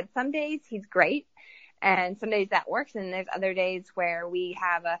I said, some days he's great and some days that works. And there's other days where we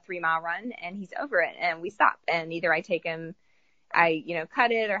have a 3-mile run and he's over it and we stop, and either I take him,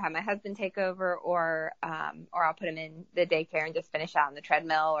 cut it, or have my husband take over, or I'll put him in the daycare and just finish out on the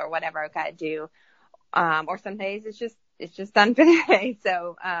treadmill or whatever I've got to do. Or some days it's just done for the day.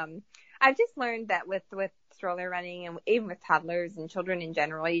 So, I've just learned that with stroller running and even with toddlers and children in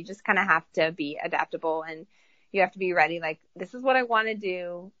general, you just kind of have to be adaptable, and you have to be ready. This is what I want to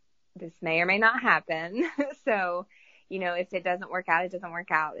do. This may or may not happen. So, if it doesn't work out, it doesn't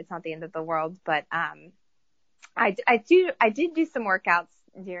work out. It's not the end of the world. But, I did do some workouts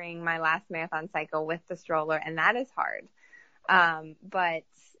during my last marathon cycle with the stroller, and that is hard. But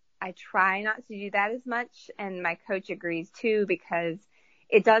I try not to do that as much. And my coach agrees too, because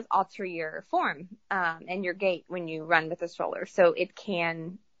it does alter your form, and your gait when you run with a stroller. So it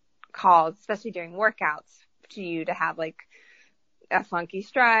can cause, especially during workouts, to you to have a funky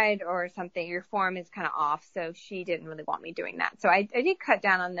stride or something. Your form is kind of off. So she didn't really want me doing that. So I did cut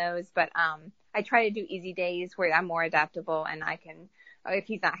down on those, but, I try to do easy days where I'm more adaptable and I can if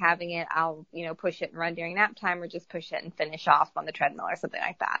he's not having it, I'll, push it and run during nap time or just push it and finish off on the treadmill or something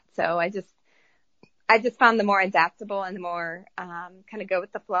like that. So I just found the more adaptable and the more kind of go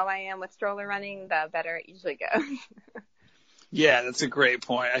with the flow I am with stroller running, the better it usually goes. Yeah, that's a great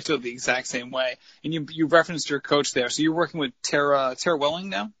point. I feel the exact same way. And you referenced your coach there. So you're working with Tara Welling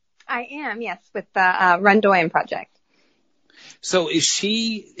now? I am, yes, with the Run Doyen project. So is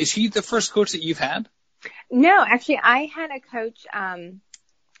she the first coach that you've had? No, actually, I had a coach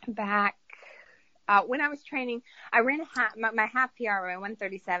back when I was training. I ran my half PR, my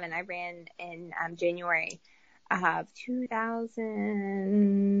 137. I ran in January of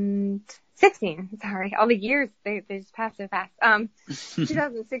 2016. Sorry, all the years they just pass so fast.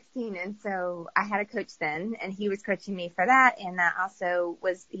 2016, and so I had a coach then, and he was coaching me for that, and that also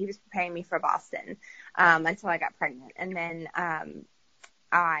he was preparing me for Boston until I got pregnant, and then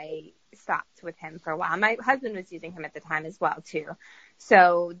I stopped with him for a while. My husband was using him at the time as well too.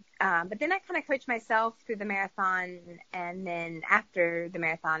 So, but then I kind of coached myself through the marathon, and then after the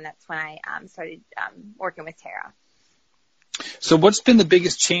marathon, that's when I started working with Tara. So, what's been the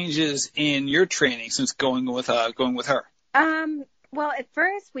biggest changes in your training since going with her? Well, at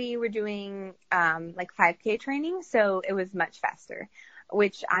first we were doing like 5K training, so it was much faster,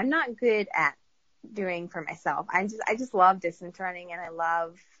 which I'm not good at doing for myself. I just love distance running, and I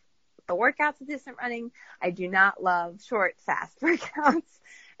love the workouts of distance running. I do not love short, fast workouts.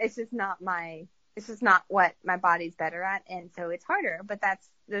 It's just not what my body's better at. And so it's harder, but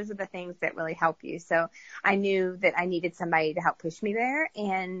those are the things that really help you. So I knew that I needed somebody to help push me there.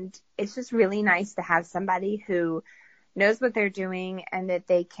 And it's just really nice to have somebody who knows what they're doing and that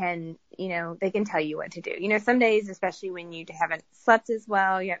they can tell you what to do. Some days, especially when you haven't slept as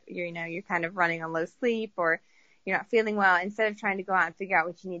well, you're kind of running on low sleep or you're not feeling well. Instead of trying to go out and figure out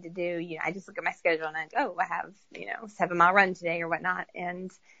what you need to do, I just look at my schedule and I have, 7-mile run today or whatnot.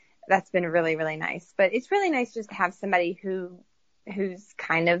 And that's been really, really nice. But it's really nice just to have somebody who's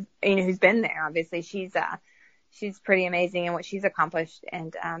kind of, who's been there. Obviously, she's pretty amazing in what she's accomplished.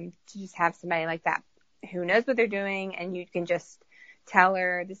 And to just have somebody like that who knows what they're doing, and you can just tell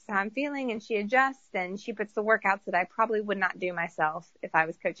her, this is how I'm feeling, and she adjusts, and she puts the workouts that I probably would not do myself if I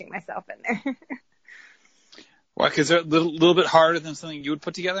was coaching myself in there. Why? Because they're a little bit harder than something you would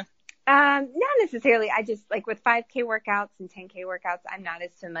put together? Not necessarily. I just, like with 5K workouts and 10K workouts, I'm not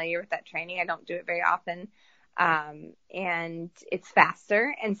as familiar with that training. I don't do it very often. And it's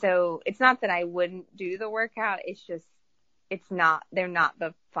faster. And so it's not that I wouldn't do the workout. It's just, they're not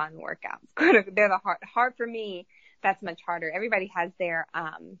the fun workouts. They're the hard for me. That's much harder. Everybody has their,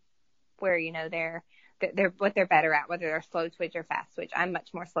 where, they're what they're better at, whether they're slow twitch or fast twitch. I'm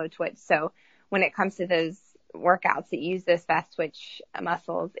much more slow twitch. So when it comes to those workouts that use those fast twitch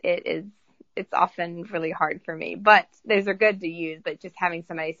muscles, it's often really hard for me, but those are good to use. But just having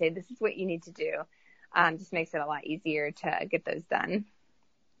somebody say, this is what you need to do, just makes it a lot easier to get those done.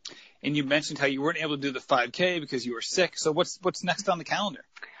 And you mentioned how you weren't able to do the 5K because you were sick. So what's next on the calendar?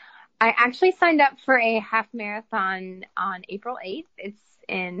 I actually signed up for a half marathon on April 8th. It's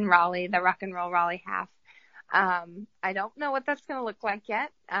in Raleigh, the Rock and Roll Raleigh half. I don't know what that's going to look like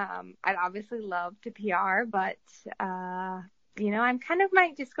yet. I'd obviously love to PR, but, I'm kind of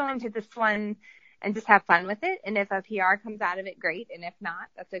might just go into this one and just have fun with it. And if a PR comes out of it, great. And if not,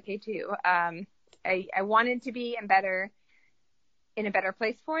 that's okay too. I wanted to be in a better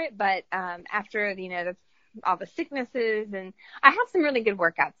place for it, but, after, all the sicknesses, and I have some really good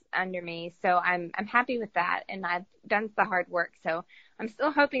workouts under me. So I'm happy with that. And I've done the hard work. So I'm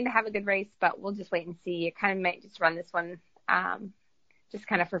still hoping to have a good race, but we'll just wait and see. I kind of might just run this one, just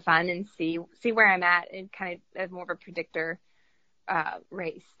kind of for fun and see where I'm at, and kind of as more of a predictor,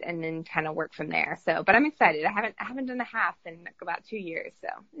 race, and then kind of work from there. So, but I'm excited. I haven't done a half in about 2 years, so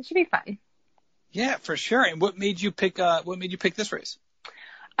it should be fun. Yeah, for sure. And what made you pick this race?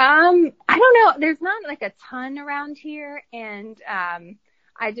 I don't know. There's not like a ton around here, and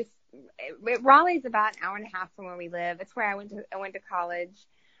Raleigh's about an hour and a half from where we live. It's where I went to college.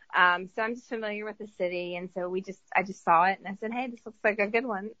 So I'm just familiar with the city, and so I just saw it and I said, hey, this looks like a good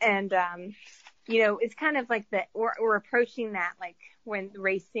one. And it's kind of like we're approaching that, like when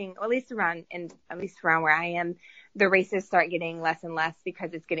racing, at least around where I am, the races start getting less and less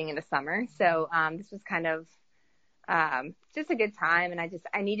because it's getting into summer. So this was kind of just a good time, and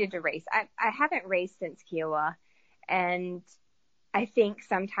I needed to race. I haven't raced since Kiowa, and I think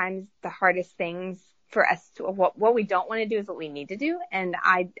sometimes the hardest things for us to, what we don't want to do is what we need to do. And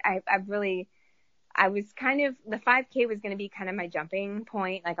I was kind of, the 5K was going to be kind of my jumping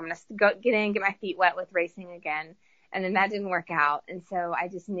point. Like, I'm going to get my feet wet with racing again. And then that didn't work out. And so I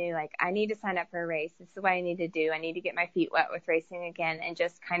just knew, like, I need to sign up for a race. This is what I need to do. I need to get my feet wet with racing again and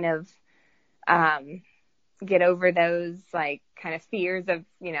just kind of get over those, like, kind of fears of,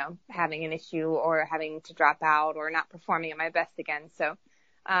 having an issue or having to drop out or not performing at my best again. So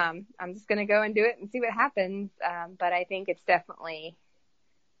I'm just going to go and do it and see what happens. But I think it's definitely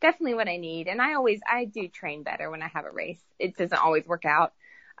what I need. And I do train better when I have a race. It doesn't always work out.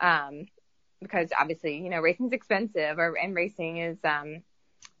 Because obviously, racing's expensive and racing is,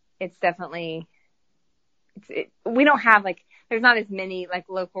 it's definitely, we don't have there's not as many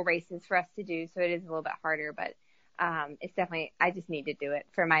local races for us to do. So it is a little bit harder, but, it's definitely, I just need to do it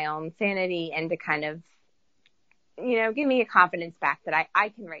for my own sanity and to kind of, give me a confidence back that I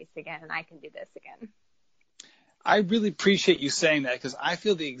can race again and I can do this again. I really appreciate you saying that because I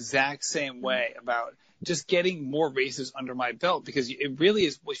feel the exact same way about just getting more races under my belt because it really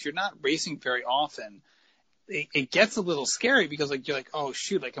is, if you're not racing very often, it gets a little scary because you're like, oh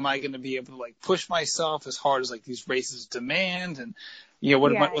shoot, am I going to be able to push myself as hard as these races demand? And,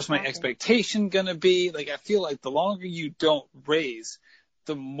 what's my expectation going to be? I feel like the longer you don't race,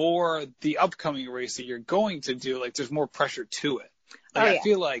 the more the upcoming race that you're going to do, there's more pressure to it. I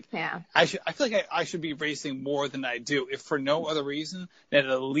feel like I should be racing more than I do, if for no other reason that it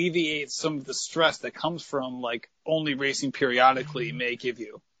alleviates some of the stress that comes from only racing periodically may give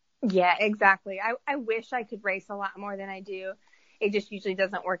you. Yeah, exactly. I wish I could race a lot more than I do. It just usually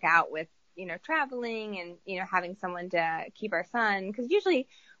doesn't work out with, traveling and, having someone to keep our son. Because usually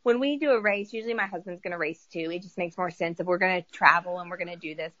when we do a race, usually my husband's going to race too. It just makes more sense if we're going to travel and we're going to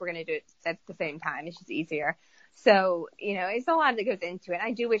do this, we're going to do it at the same time. It's just easier. So, it's a lot that goes into it.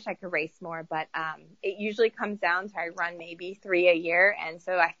 I do wish I could race more, but it usually comes down to I run maybe 3 a year, and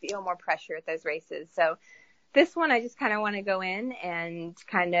so I feel more pressure at those races. So this one, I just kind of want to go in and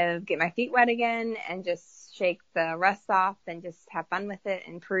kind of get my feet wet again and just shake the rust off and just have fun with it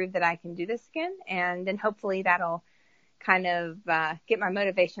and prove that I can do this again. And then hopefully that'll kind of get my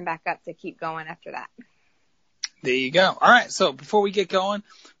motivation back up to keep going after that. There you go. All right. So before we get going,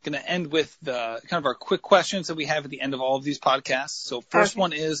 I'm going to end with the kind of our quick questions that we have at the end of all of these podcasts. So first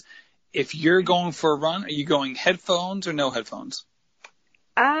one is, if you're going for a run, are you going headphones or no headphones?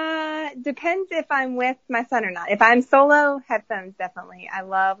 Depends if I'm with my son or not. If I'm solo, headphones, definitely. I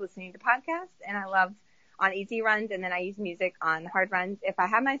love listening to podcasts and I love on easy runs, and then I use music on hard runs. If I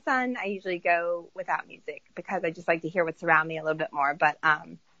have my son, I usually go without music because I just like to hear what's around me a little bit more. But,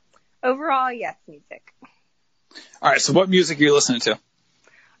 overall, yes, music. All right. So what music are you listening to?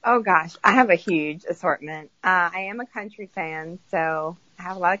 Oh gosh, I have a huge assortment. I am a country fan, so I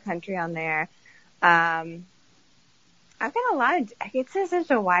have a lot of country on there. I've got a lot of, it's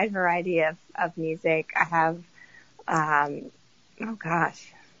such a wide variety of music. I have, oh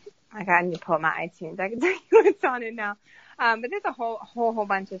gosh, I need to pull up my iTunes. I can tell you what's on it now. But there's a whole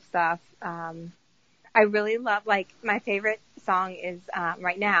bunch of stuff. I really love, my favorite song is,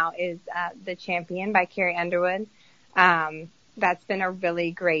 right now is, The Champion by Carrie Underwood. That's been a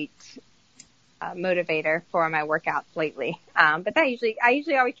really great, motivator for my workouts lately. But I usually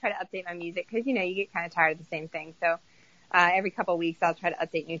always try to update my music because, you get kind of tired of the same thing. So, every couple of weeks I'll try to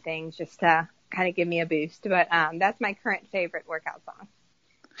update new things just to kind of give me a boost. But, that's my current favorite workout song.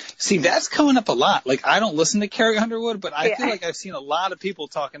 See, that's coming up a lot. I don't listen to Carrie Underwood, but I feel like I've seen a lot of people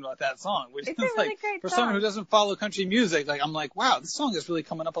talking about that song, which is really great for song. someone who doesn't follow country music, I'm like, wow, this song is really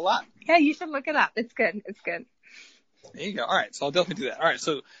coming up a lot. Yeah, you should look it up. It's good. It's good. There you go. All right. So I'll definitely do that. All right.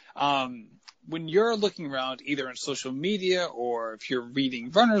 So, when you're looking around either on social media or if you're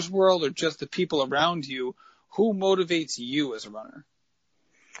reading Runner's World or just the people around you, who motivates you as a runner?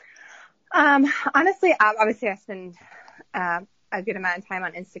 Honestly, obviously I spend, a good amount of time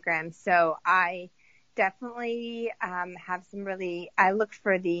on Instagram. So I definitely, have some I look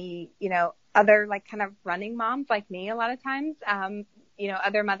for the, other kind of running moms like me a lot of times,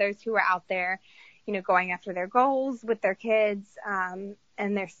 other mothers who are out there, going after their goals with their kids, and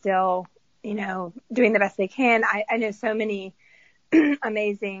they're still, doing the best they can. I know so many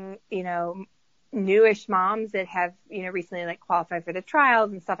amazing, newish moms that have, recently qualified for the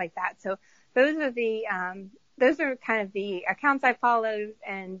trials and stuff like that. So those are kind of the accounts I follow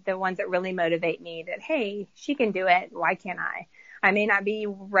and the ones that really motivate me that, hey, she can do it. Why can't I? I may not be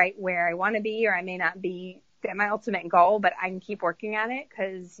right where I want to be, or I may not be at my ultimate goal, but I can keep working at it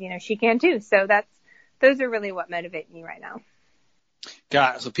because, she can too. So those are really what motivate me right now.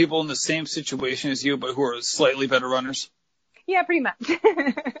 Got it. So people in the same situation as you, but who are slightly better runners? Yeah, pretty much.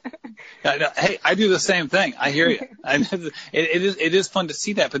 Hey, I do the same thing. I hear you. It is fun to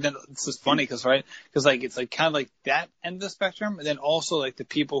see that, but then it's just funny because, right? Because it's kind of that end of the spectrum, and then also the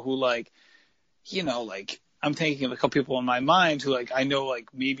people who I'm thinking of a couple people in my mind who, like, I know, like,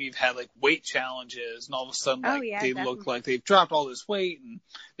 maybe have had, like, weight challenges, and all of a sudden, like, yeah, they definitely. look like they've dropped all this weight, and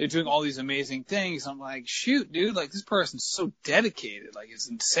they're doing all these amazing things. I'm like, shoot, dude, like, this person's so dedicated. Like, it's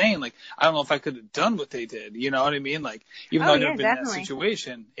insane. Like, I don't know if I could have done what they did. You know what I mean? Like, even though I've never been in that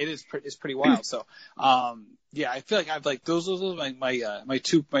situation, it's pretty wild. So, yeah, I feel like I've, like, those are my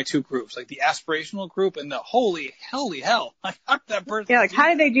two groups, like the aspirational group and the holy hell. Like, how did that person? Yeah, like, how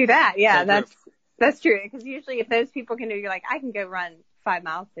did they do that? Yeah, That group. That's true, because usually if those people can do, you're like, I can go run 5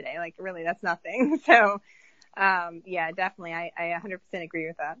 miles today. Like, really, that's nothing. So, yeah, definitely, I 100% agree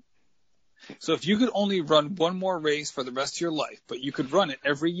with that. So if you could only run one more race for the rest of your life, but you could run it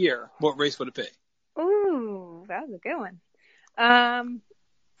every year, what race would it be? Ooh, that was a good one. I'd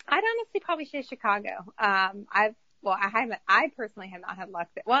honestly probably say Chicago. I personally have not had luck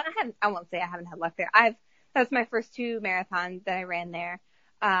there. Well, I won't say I haven't had luck there. That's my first 2 marathons that I ran there.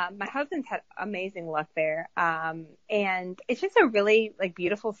 My husband's had amazing luck there. And it's just a really, like,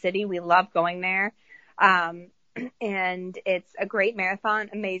 beautiful city. We love going there. And it's a great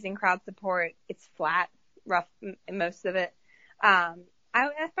marathon, amazing crowd support. It's flat, rough, most of it.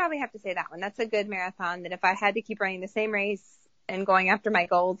 I'd probably have to say that one. That's a good marathon that if I had to keep running the same race and going after my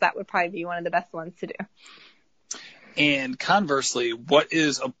goals, that would probably be one of the best ones to do. And conversely, what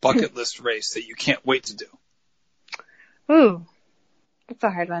is a bucket list race that you can't wait to do? Ooh. It's a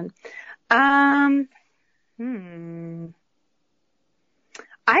hard one.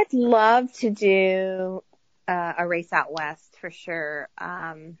 I'd love to do a race out west for sure.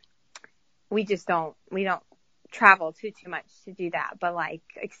 We don't travel too much to do that, but like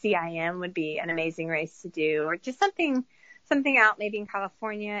CIM would be an amazing race to do, or just something out maybe in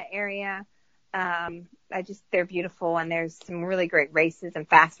California area. They're beautiful, and there's some really great races and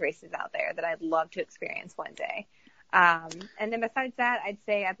fast races out there that I'd love to experience one day. And then besides that, I'd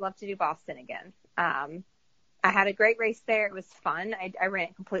say I'd love to do Boston again. I had a great race there. It was fun. I ran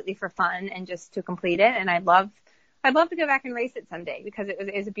it completely for fun and just to complete it. And I'd love to go back and race it someday, because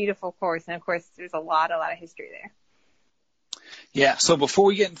it was a beautiful course. And of course, there's a lot of history there. Yeah. So before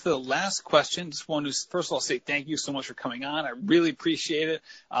we get into the last question, just want to first of all say thank you so much for coming on. I really appreciate it.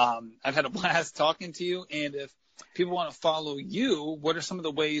 I've had a blast talking to you. And if people want to follow you, what are some of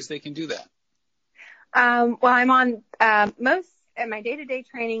the ways they can do that? Well, I'm on most of my day-to-day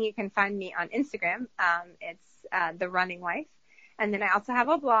training. You can find me on Instagram. It's The Running Wife. And then I also have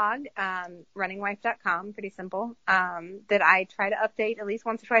a blog, runningwife.com, pretty simple, that I try to update at least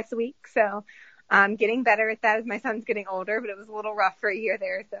once or twice a week. So I'm getting better at that as my son's getting older, but it was a little rough for a year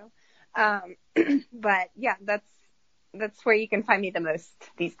there. So, but yeah, that's where you can find me the most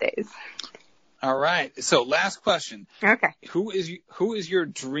these days. All right. So last question. Okay. Who is your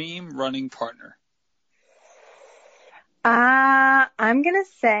dream running partner? I'm going to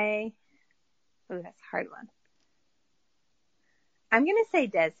say, that's a hard one. I'm going to say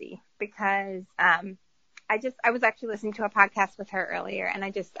Desi, because, I was actually listening to a podcast with her earlier, and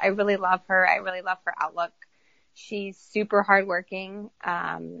I really love her. I really love her outlook. She's super hardworking.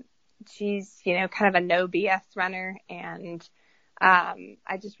 She's, kind of a no BS runner, and,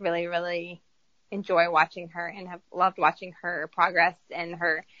 I just really, really enjoy watching her, and have loved watching her progress and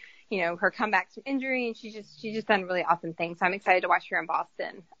her, her comebacks from injury, and she's just done really awesome things. So I'm excited to watch her in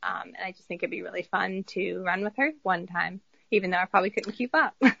Boston. And I just think it'd be really fun to run with her one time, even though I probably couldn't keep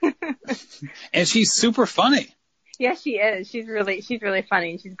up. And she's super funny. Yeah, she is. She's really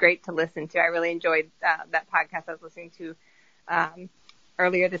funny, and she's great to listen to. I really enjoyed that podcast I was listening to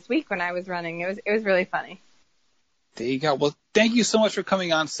earlier this week when I was running. It was really funny. There you go. Well, thank you so much for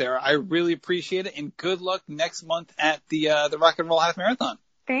coming on, Sarah. I really appreciate it, and good luck next month at the Rock and Roll Half Marathon.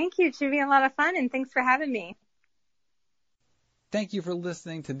 Thank you. It should be a lot of fun, and thanks for having me. Thank you for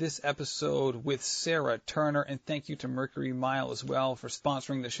listening to this episode with Sara Turner, and thank you to Mercury Mile as well for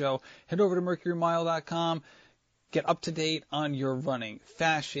sponsoring the show. Head over to mercurymile.com. Get up to date on your running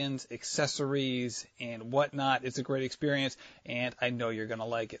fashions, accessories, and whatnot. It's a great experience, and I know you're going to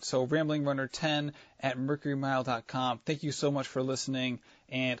like it. So Rambling Runner 10 at mercurymile.com. Thank you so much for listening,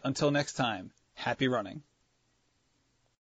 and until next time, happy running.